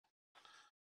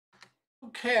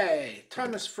Okay,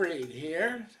 Thomas Freed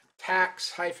here,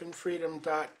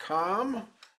 tax-freedom.com,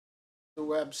 the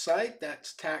website,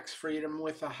 that's tax freedom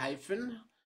with a hyphen.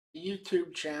 The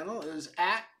YouTube channel is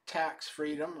at tax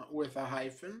freedom with a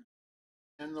hyphen.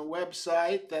 And the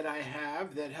website that I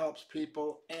have that helps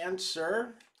people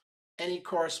answer any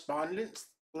correspondence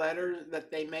letter that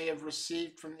they may have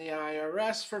received from the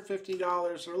IRS for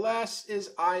 $50 or less is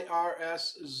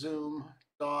irszoom.com.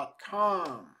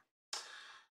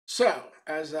 So,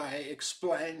 as I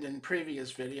explained in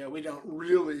previous video, we don't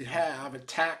really have a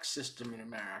tax system in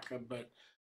America, but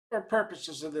for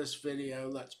purposes of this video,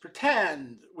 let's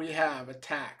pretend we have a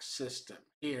tax system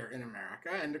here in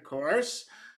America. And of course,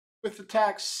 with the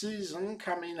tax season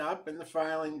coming up and the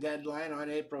filing deadline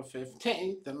on April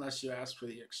 15th, unless you ask for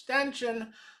the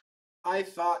extension, I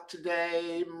thought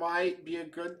today might be a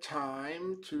good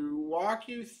time to walk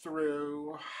you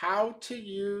through how to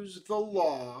use the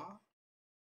law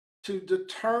to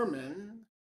determine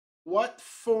what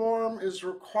form is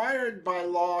required by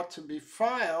law to be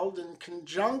filed in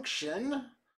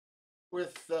conjunction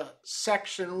with the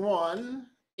Section 1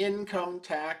 income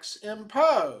tax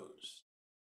imposed,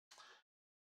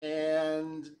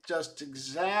 and just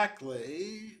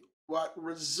exactly what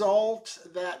result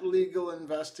that legal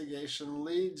investigation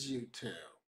leads you to.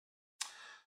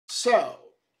 So,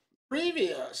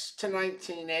 previous to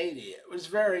 1980, it was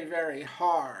very, very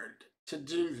hard to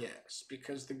do this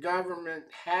because the government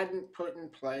hadn't put in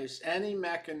place any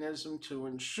mechanism to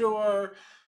ensure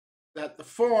that the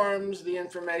forms, the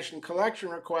information collection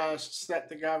requests that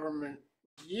the government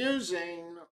was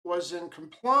using was in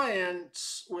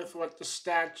compliance with what the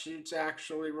statutes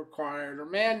actually required or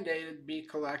mandated be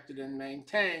collected and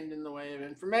maintained in the way of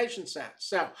information sets.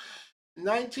 So, in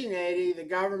 1980, the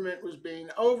government was being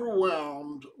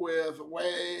overwhelmed with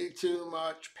way too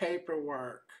much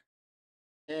paperwork.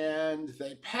 And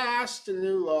they passed a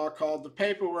new law called the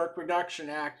Paperwork Reduction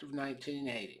Act of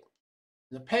 1980.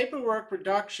 The Paperwork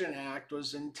Reduction Act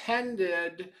was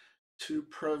intended to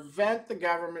prevent the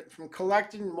government from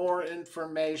collecting more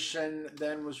information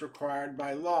than was required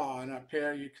by law. And up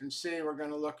here you can see we're going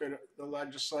to look at the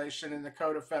legislation in the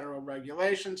Code of Federal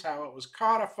Regulations, how it was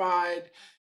codified.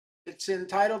 It's in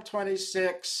Title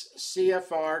 26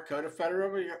 CFR, Code of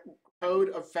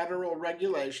Federal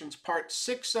Regulations, Part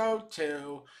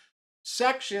 602,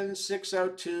 Section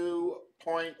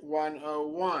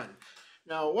 602.101.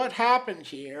 Now, what happened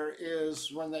here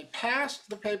is when they passed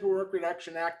the Paperwork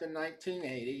Reduction Act in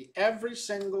 1980, every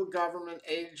single government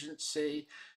agency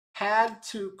had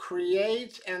to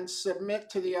create and submit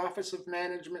to the Office of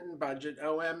Management and Budget,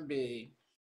 OMB,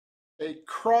 a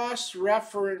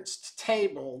cross-referenced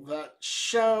table that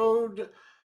showed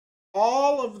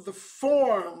all of the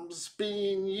forms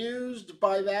being used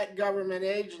by that government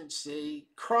agency,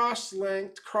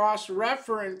 cross-linked,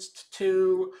 cross-referenced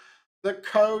to the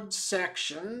code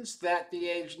sections that the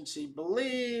agency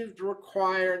believed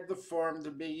required the form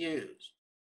to be used.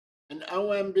 And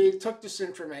OMB took this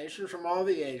information from all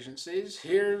the agencies.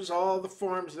 Here's all the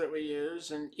forms that we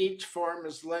use, and each form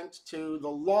is linked to the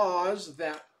laws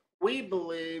that we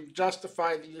believe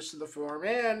justify the use of the form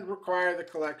and require the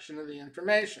collection of the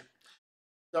information.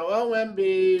 So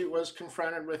OMB was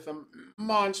confronted with a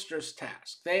monstrous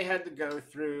task. They had to go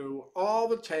through all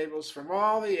the tables from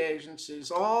all the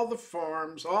agencies, all the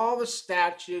forms, all the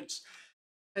statutes,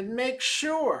 and make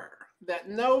sure that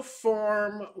no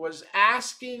form was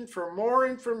asking for more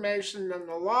information than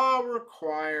the law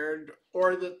required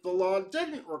or that the law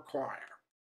didn't require.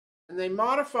 And they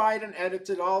modified and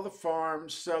edited all the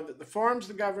forms so that the forms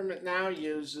the government now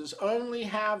uses only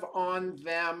have on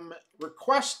them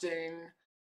requesting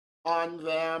on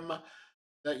them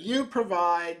that you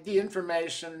provide the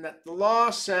information that the law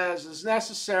says is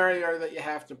necessary or that you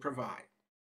have to provide.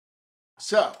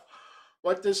 So,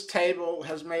 what this table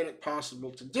has made it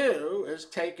possible to do is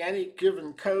take any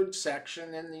given code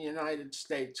section in the United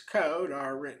States Code,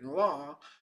 our written law,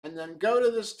 and then go to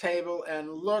this table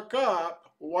and look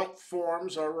up what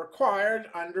forms are required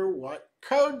under what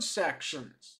code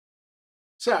sections.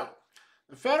 So,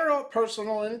 the federal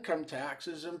personal income tax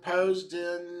is imposed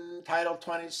in Title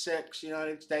 26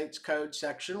 United States Code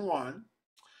Section 1,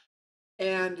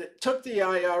 and it took the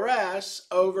IRS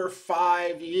over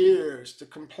 5 years to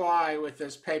comply with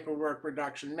this paperwork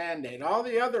reduction mandate. All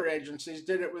the other agencies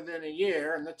did it within a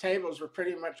year, and the tables were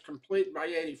pretty much complete by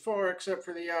 84 except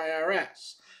for the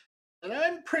IRS. And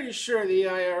I'm pretty sure the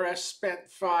IRS spent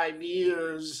 5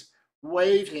 years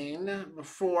waiting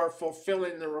before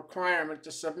fulfilling the requirement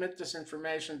to submit this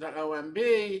information to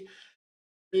OMB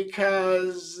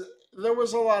because there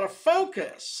was a lot of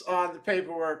focus on the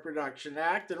Paperwork Reduction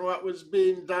Act and what was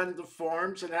being done to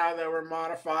forms and how they were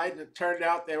modified. And it turned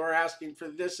out they were asking for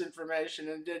this information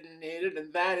and didn't need it,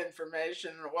 and that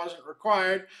information and it wasn't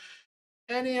required.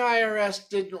 And the IRS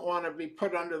didn't want to be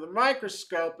put under the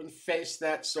microscope and face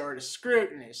that sort of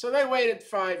scrutiny. So they waited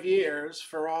 5 years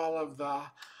for all of the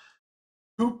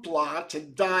hoopla to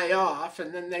die off,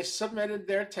 and then they submitted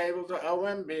their table to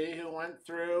OMB, who went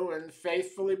through and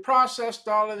faithfully processed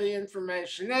all of the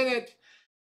information in it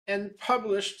and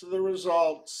published the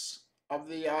results of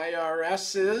the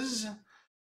IRS's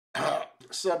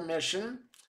submission.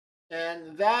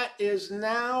 And that is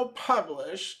now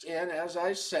published in, as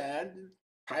I said,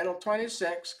 Title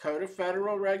 26, Code of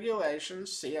Federal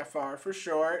Regulations, CFR for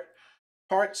short,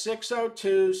 Part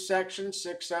 602, Section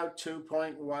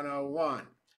 602.101.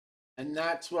 And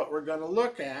that's what we're going to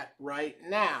look at right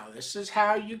now. This is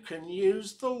how you can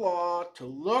use the law to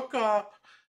look up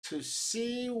to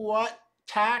see what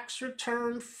tax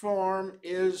return form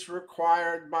is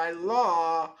required by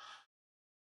law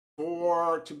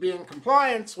to be in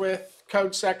compliance with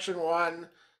Code Section 1,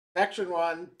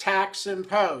 tax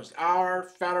imposed, our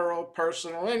federal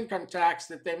personal income tax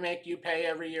that they make you pay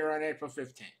every year on April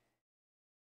 15th.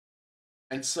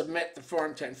 And submit the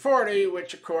Form 1040,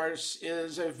 which of course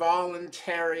is a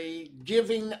voluntary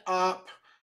giving up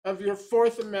of your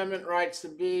Fourth Amendment rights to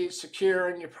be secure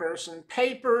in your person,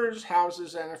 papers,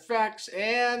 houses, and effects,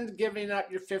 and giving up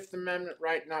your Fifth Amendment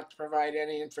right not to provide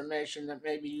any information that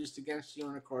may be used against you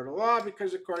in a court of law,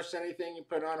 because of course anything you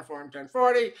put on a Form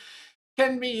 1040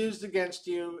 can be used against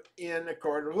you in a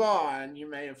court of law. And you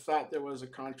may have thought there was a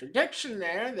contradiction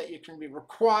there, that you can be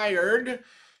required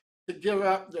to give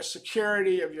up the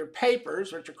security of your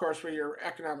papers, which of course were your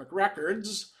economic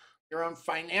records, your own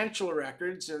financial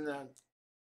records in the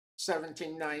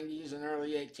 1790s and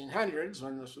early 1800s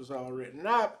when this was all written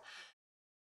up,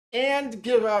 and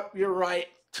give up your right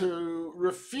to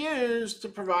refuse to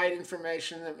provide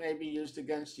information that may be used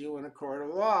against you in a court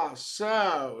of law.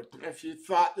 So if you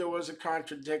thought there was a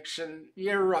contradiction,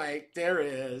 you're right, there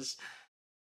is.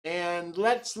 And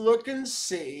let's look and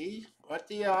see what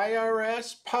the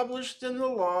IRS published in the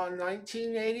law in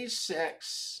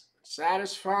 1986,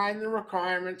 satisfying the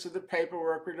requirements of the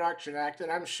Paperwork Reduction Act. And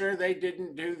I'm sure they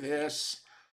didn't do this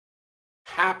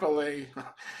happily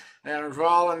and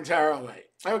voluntarily.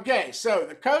 Okay, so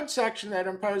the code section that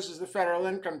imposes the federal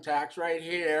income tax right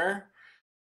here,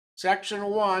 Section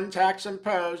 1, tax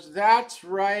imposed, that's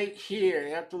right here.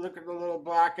 You have to look at the little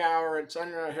black hour. It's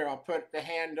under here. I'll put the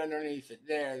hand underneath it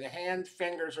there. The hand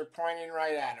fingers are pointing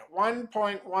right at it.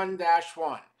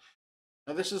 1.1-1.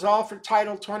 Now this is all for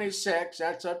Title 26.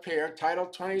 That's up here. Title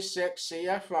 26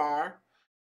 CFR.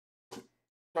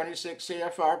 26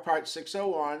 CFR Part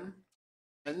 601.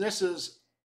 And this is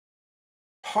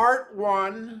Part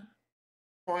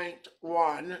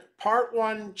 1.1. Part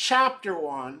 1, Chapter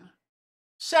 1.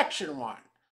 Section 1,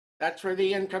 that's where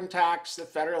the income tax, the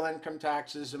federal income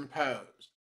tax is imposed.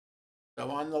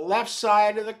 So on the left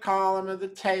side of the column of the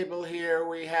table here,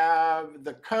 we have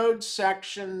the code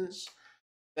sections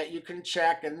that you can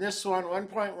check. And this one,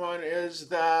 1.1, is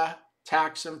the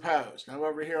tax imposed. Now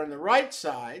over here on the right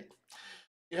side,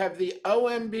 you have the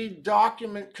OMB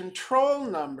document control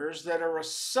numbers that are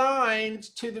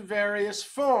assigned to the various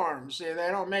forms. See, they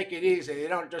don't make it easy. They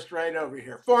don't just write over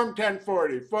here, Form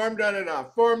 1040, Form da-da-da,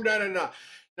 Form da-da-da.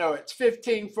 No, it's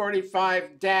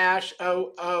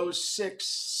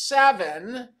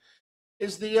 1545-0067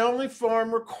 is the only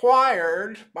form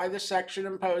required by the section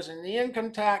imposing the income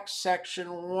tax,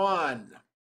 Section 1.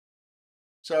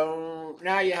 So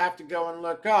now you have to go and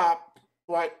look up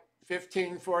what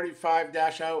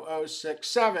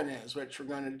 1545-0067 is, which we're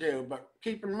going to do. But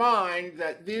keep in mind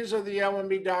that these are the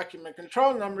OMB document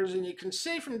control numbers, and you can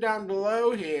see from down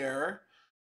below here,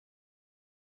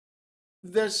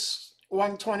 this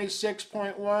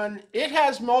 126.1, it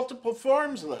has multiple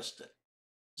forms listed,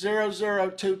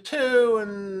 0022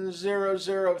 and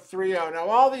 0030. Now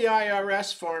all the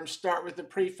IRS forms start with the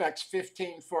prefix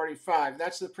 1545.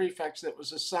 That's the prefix that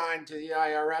was assigned to the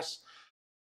IRS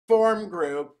form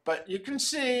group, but you can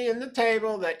see in the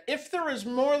table that if there is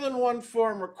more than one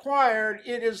form required,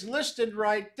 it is listed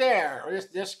right there.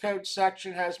 This code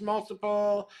section has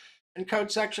multiple, and code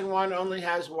section 1 only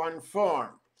has one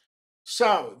form.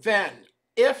 So then,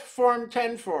 if Form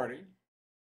 1040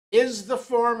 is the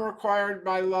form required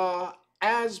by law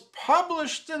as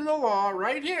published in the law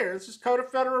right here, this is Code of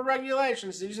Federal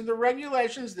Regulations, these are the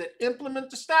regulations that implement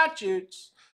the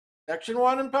statutes. Section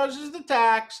 1 imposes the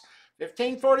tax.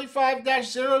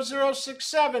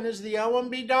 1545-0067 is the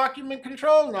OMB document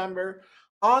control number.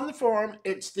 on the form.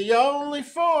 It's the only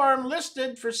form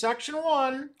listed for Section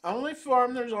 1. Only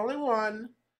form, there's only one.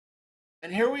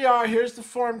 And here we are, here's the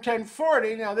Form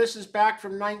 1040. Now this is back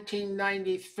from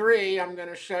 1993. I'm going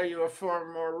to show you a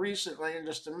form more recently in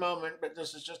just a moment, but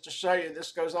this is just to show you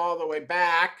this goes all the way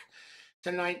back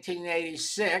to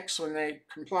 1986 when they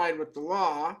complied with the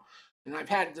law. And I've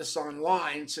had this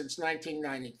online since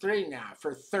 1993 now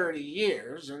for 30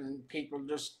 years, and people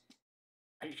just,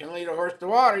 you can lead a horse to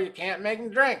water, you can't make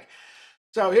him drink.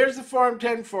 So here's the Form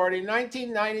 1040,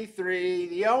 1993.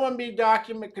 The OMB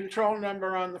document control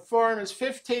number on the form is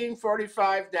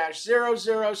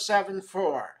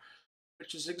 1545-0074,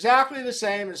 which is exactly the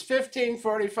same as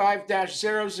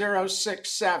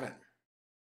 1545-0067.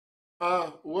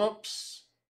 Whoops.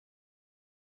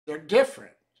 They're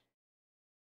different.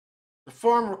 The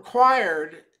form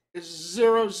required is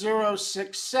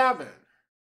 0067.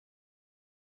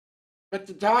 But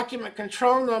the document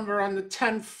control number on the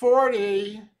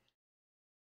 1040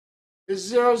 is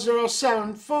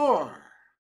 0074.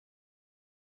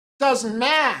 Doesn't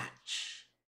match.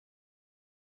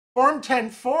 Form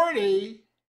 1040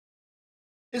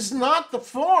 is not the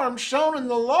form shown in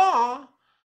the law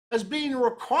as being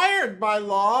required by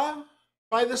law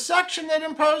by the section that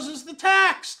imposes the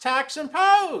tax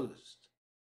imposed.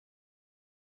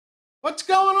 What's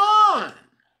going on?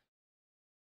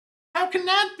 How can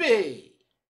that be?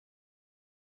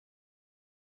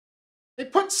 They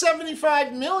put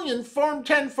 75 million Form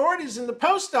 1040s in the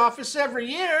post office every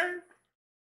year.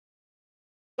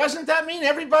 Doesn't that mean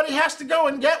everybody has to go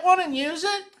and get one and use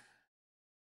it?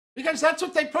 Because that's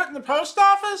what they put in the post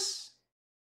office?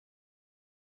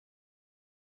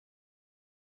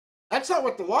 That's not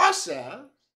what the law says.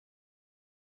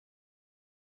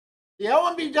 The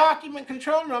OMB document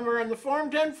control number on the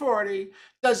Form 1040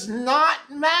 does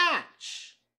not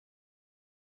match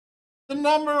the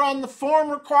number on the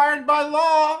form required by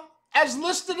law as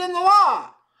listed in the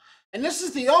law. And this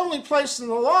is the only place in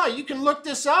the law you can look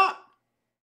this up.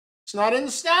 It's not in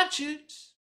the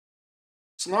statutes.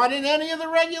 It's not in any of the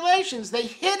regulations. They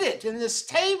hid it in this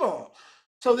table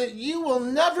so that you will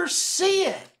never see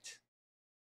it.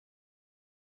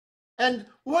 And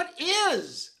what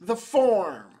is the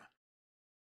form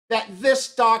that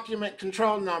this document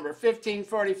control number,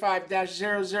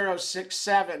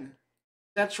 1545-0067,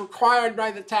 that's required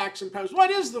by the tax imposed? What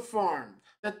is the form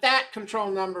that that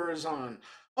control number is on?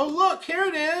 Oh, look, here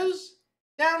it is,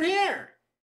 down here.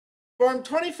 Form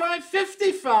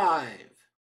 2555.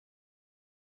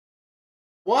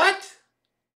 What?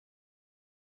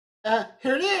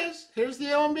 Here it is. Here's the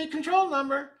OMB control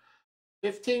number,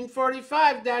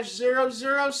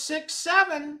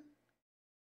 1545-0067.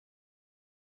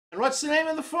 And what's the name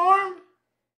of the form?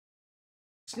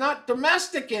 It's not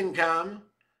domestic income,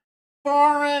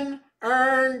 foreign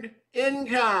earned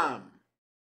income.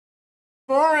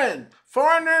 Foreign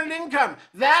earned income.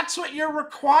 That's what you're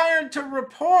required to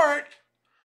report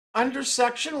under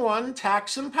Section 1,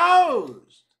 tax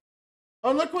imposed.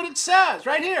 Oh, look what it says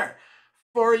right here.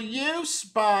 For use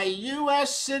by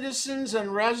U.S. citizens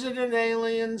and resident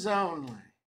aliens only.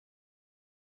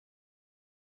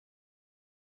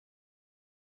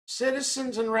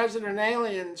 Citizens and resident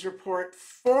aliens report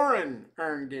foreign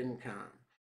earned income.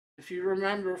 If you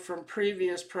remember from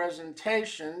previous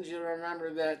presentations, you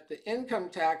remember that the income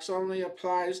tax only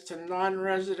applies to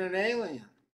non-resident aliens.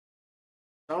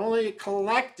 Only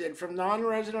collected from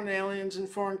non-resident aliens and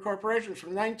foreign corporations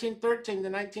from 1913 to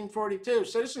 1942.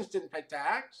 Citizens didn't pay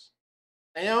tax.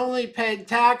 They only paid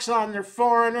tax on their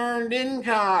foreign earned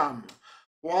income.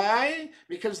 Why?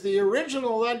 Because the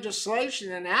original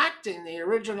legislation enacting the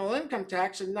original income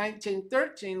tax in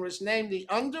 1913 was named the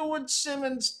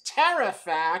Underwood-Simmons Tariff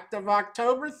Act of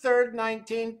October 3rd,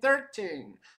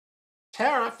 1913.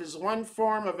 Tariff is one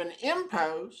form of an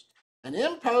impost. An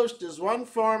impost is one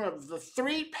form of the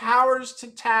three powers to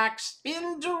tax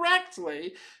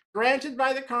indirectly granted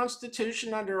by the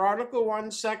Constitution under Article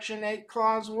 1, Section 8,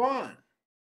 Clause 1.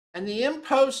 And the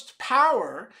impost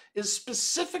power is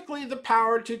specifically the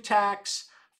power to tax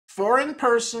foreign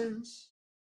persons,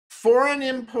 foreign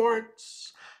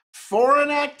imports,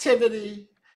 foreign activity,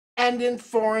 and in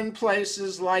foreign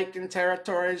places like in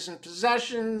territories and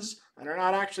possessions that are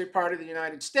not actually part of the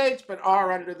United States, but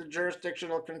are under the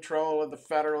jurisdictional control of the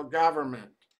federal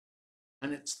government.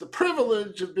 And it's the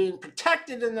privilege of being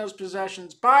protected in those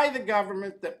possessions by the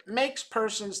government that makes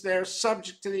persons there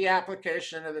subject to the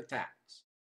application of the tax.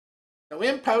 So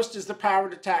impost is the power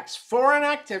to tax foreign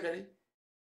activity.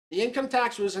 The income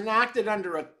tax was enacted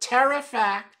under a Tariff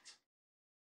Act.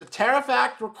 The Tariff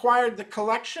Act required the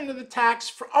collection of the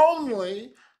tax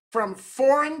only from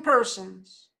foreign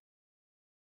persons.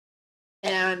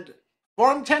 And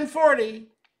Form 1040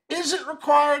 isn't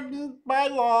required by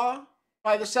law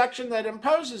by the section that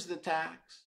imposes the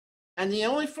tax. And the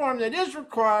only form that is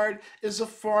required is a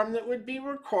form that would be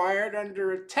required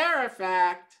under a tariff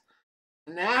act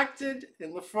enacted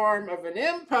in the form of an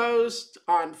impost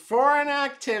on foreign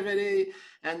activity,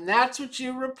 and that's what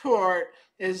you report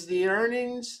is the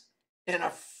earnings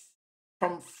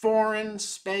from foreign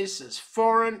spaces,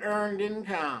 foreign earned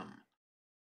income.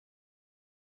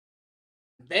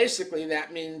 Basically,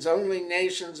 that means only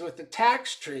nations with a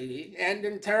tax treaty and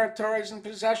in territories and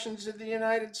possessions of the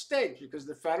United States, because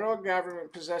the federal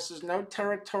government possesses no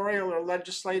territorial or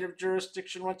legislative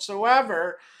jurisdiction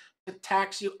whatsoever to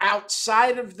tax you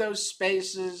outside of those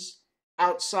spaces,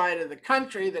 outside of the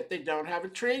country that they don't have a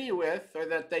treaty with or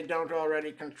that they don't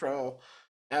already control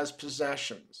as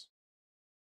possessions.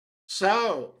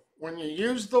 So, when you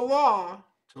use the law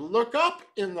to look up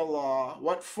in the law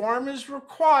what form is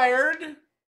required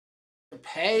to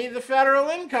pay the federal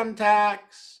income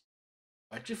tax,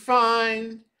 what you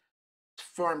find,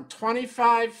 Form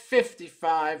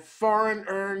 2555, Foreign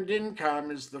Earned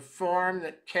Income, is the form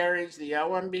that carries the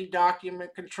OMB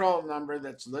document control number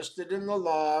that's listed in the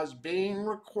law as being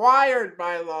required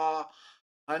by law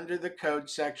under the code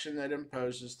section that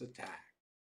imposes the tax.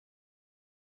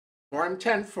 Form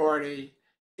 1040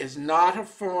 is not a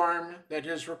form that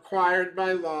is required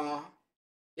by law.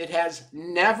 It has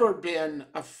never been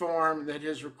a form that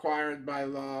is required by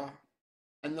law.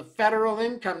 And the federal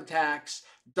income tax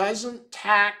doesn't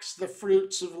tax the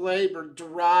fruits of labor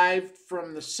derived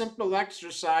from the simple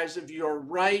exercise of your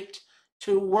right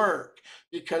to work,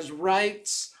 because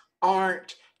rights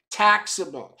aren't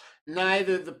taxable.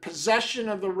 Neither the possession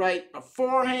of the right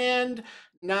beforehand,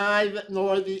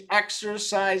 nor the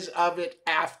exercise of it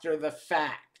after the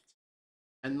fact.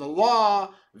 And the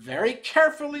law very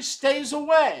carefully stays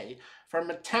away from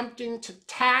attempting to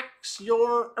tax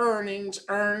your earnings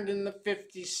earned in the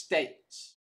 50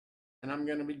 states. And I'm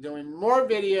going to be doing more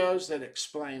videos that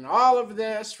explain all of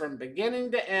this from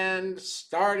beginning to end,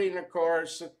 starting, of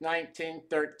course, with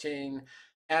 1913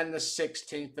 and the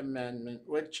 16th Amendment,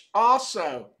 which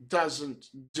also doesn't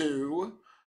do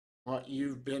what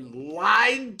you've been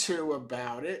lied to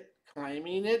about it,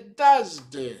 claiming it does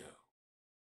do.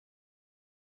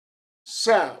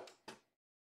 So,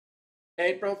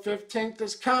 April 15th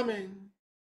is coming.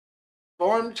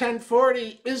 Form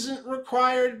 1040 isn't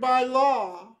required by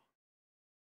law.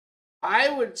 I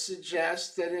would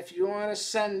suggest that if you want to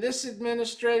send this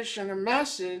administration a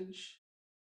message,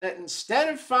 that instead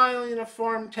of filing a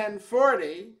Form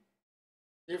 1040,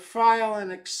 you file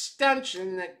an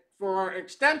extension for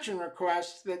extension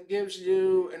requests that gives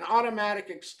you an automatic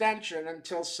extension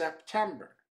until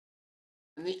September.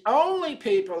 And the only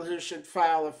people who should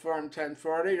file a Form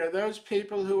 1040 are those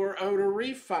people who are owed a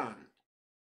refund.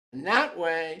 And that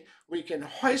way, we can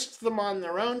hoist them on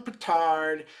their own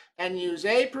petard and use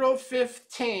April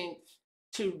 15th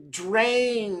to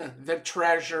drain the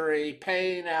Treasury,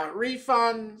 paying out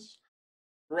refunds,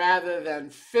 rather than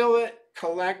fill it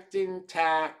collecting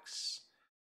tax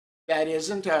that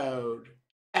isn't owed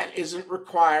and isn't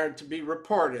required to be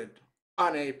reported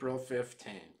on April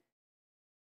 15th.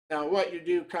 Now, what you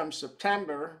do come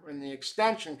September, when the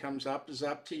extension comes up, is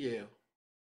up to you.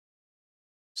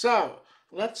 So,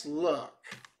 let's look.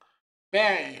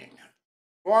 Bang.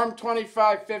 Form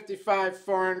 2555,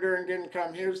 Foreign Earned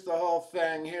Income. Here's the whole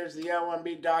thing. Here's the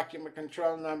OMB document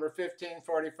control number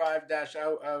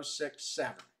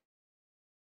 1545-0067.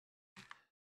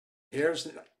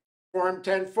 Here's Form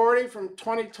 1040 from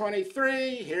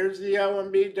 2023. Here's the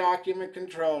OMB document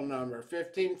control number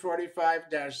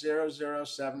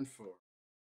 1545-0074.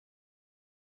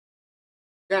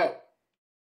 Now,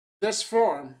 this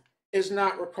form is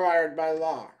not required by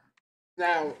law.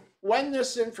 Now, when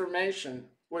this information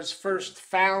was first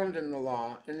found in the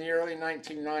law in the early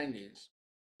 1990s,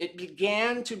 it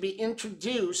began to be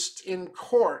introduced in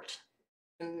court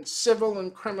in civil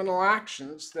and criminal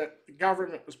actions that the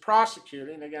government was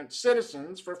prosecuting against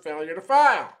citizens for failure to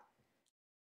file.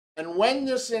 And when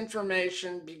this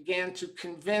information began to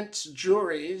convince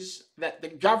juries that the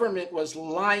government was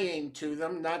lying to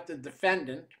them, not the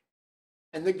defendant,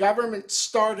 and the government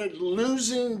started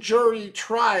losing jury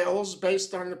trials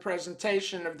based on the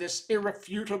presentation of this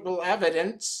irrefutable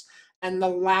evidence and the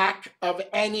lack of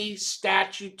any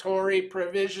statutory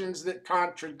provisions that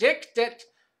contradict it,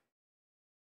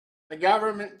 the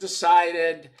government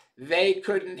decided they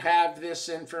couldn't have this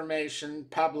information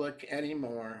public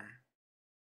anymore.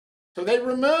 So they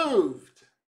removed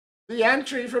the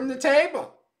entry from the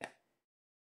table.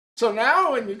 So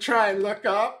now when you try and look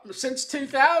up, since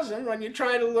 2000, when you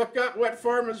try to look up what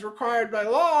form is required by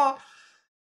law,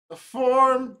 The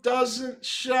form doesn't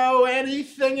show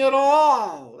anything at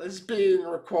all as being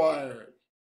required.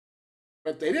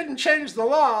 But they didn't change the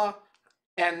law,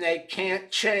 and they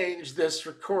can't change this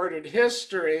recorded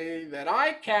history that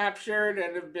I captured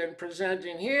and have been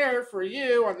presenting here for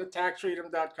you on the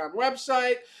taxfreedom.com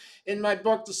website in my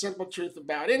book, The Simple Truth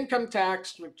About Income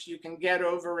Tax, which you can get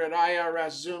over at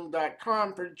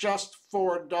irszoom.com for just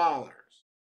 $4.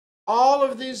 All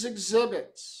of these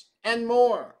exhibits and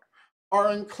more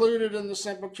are included in The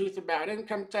Simple Truth About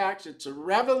Income Tax. It's a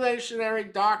revolutionary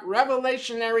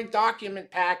document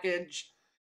package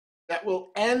that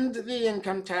will end the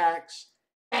income tax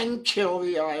and kill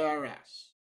the IRS.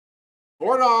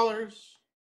 $4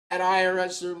 at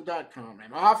irszoom.com.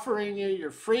 I'm offering you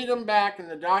your freedom back and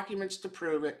the documents to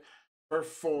prove it for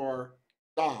 $4.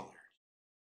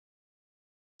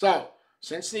 So,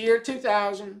 since the year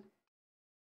 2000,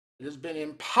 it has been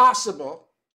impossible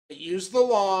to use the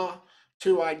law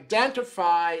to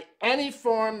identify any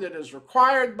form that is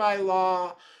required by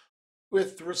law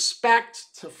with respect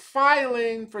to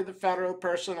filing for the federal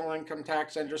personal income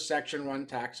tax under Section 1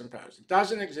 tax imposed. It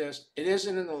doesn't exist. It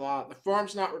isn't in the law. The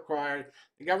form's not required.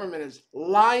 The government is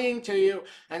lying to you,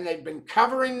 and they've been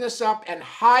covering this up and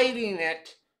hiding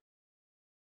it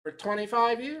for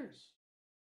 25 years.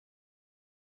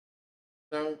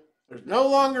 So there's no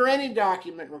longer any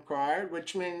document required,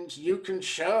 which means you can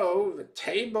show the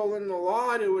table in the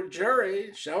law to a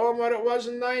jury, show them what it was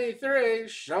in 93,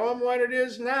 show them what it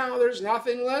is now, there's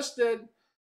nothing listed,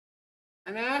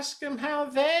 and ask them how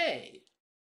they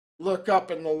look up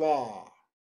in the law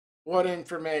what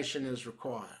information is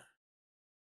required.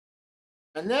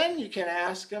 And then you can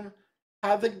ask them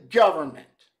how the government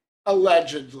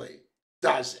allegedly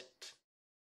does it.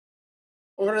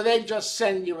 Or do they just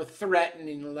send you a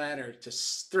threatening letter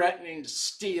threatening to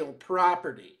steal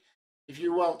property if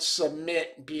you won't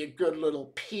submit and be a good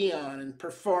little peon and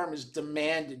perform as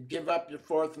demanded, give up your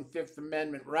Fourth and Fifth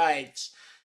Amendment rights,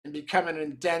 and become an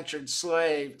indentured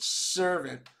slave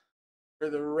servant for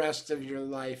the rest of your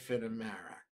life in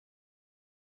America?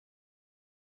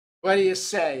 What do you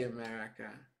say, America?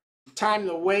 Time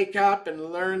to wake up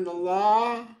and learn the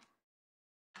law?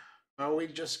 Or are we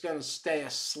just going to stay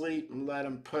asleep and let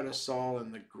them put us all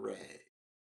in the grave?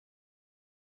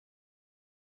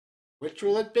 Which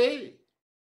will it be?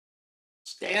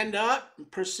 Stand up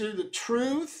and pursue the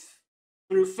truth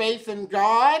through faith in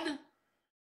God?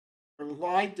 Or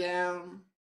lie down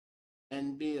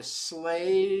and be a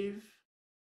slave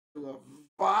to a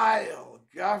vile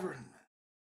government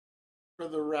for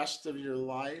the rest of your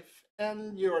life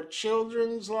and your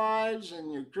children's lives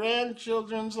and your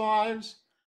grandchildren's lives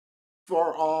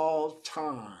for all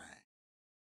time?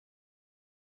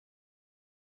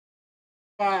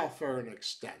 File for an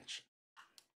extension.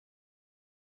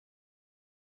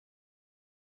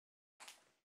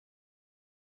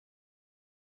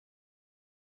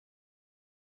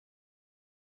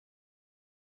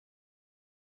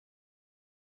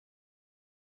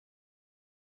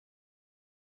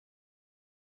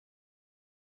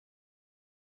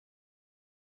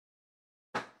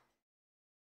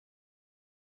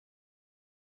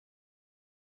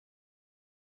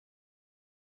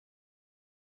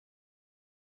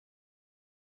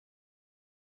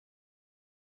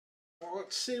 Well,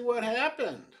 let's see what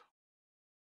happened.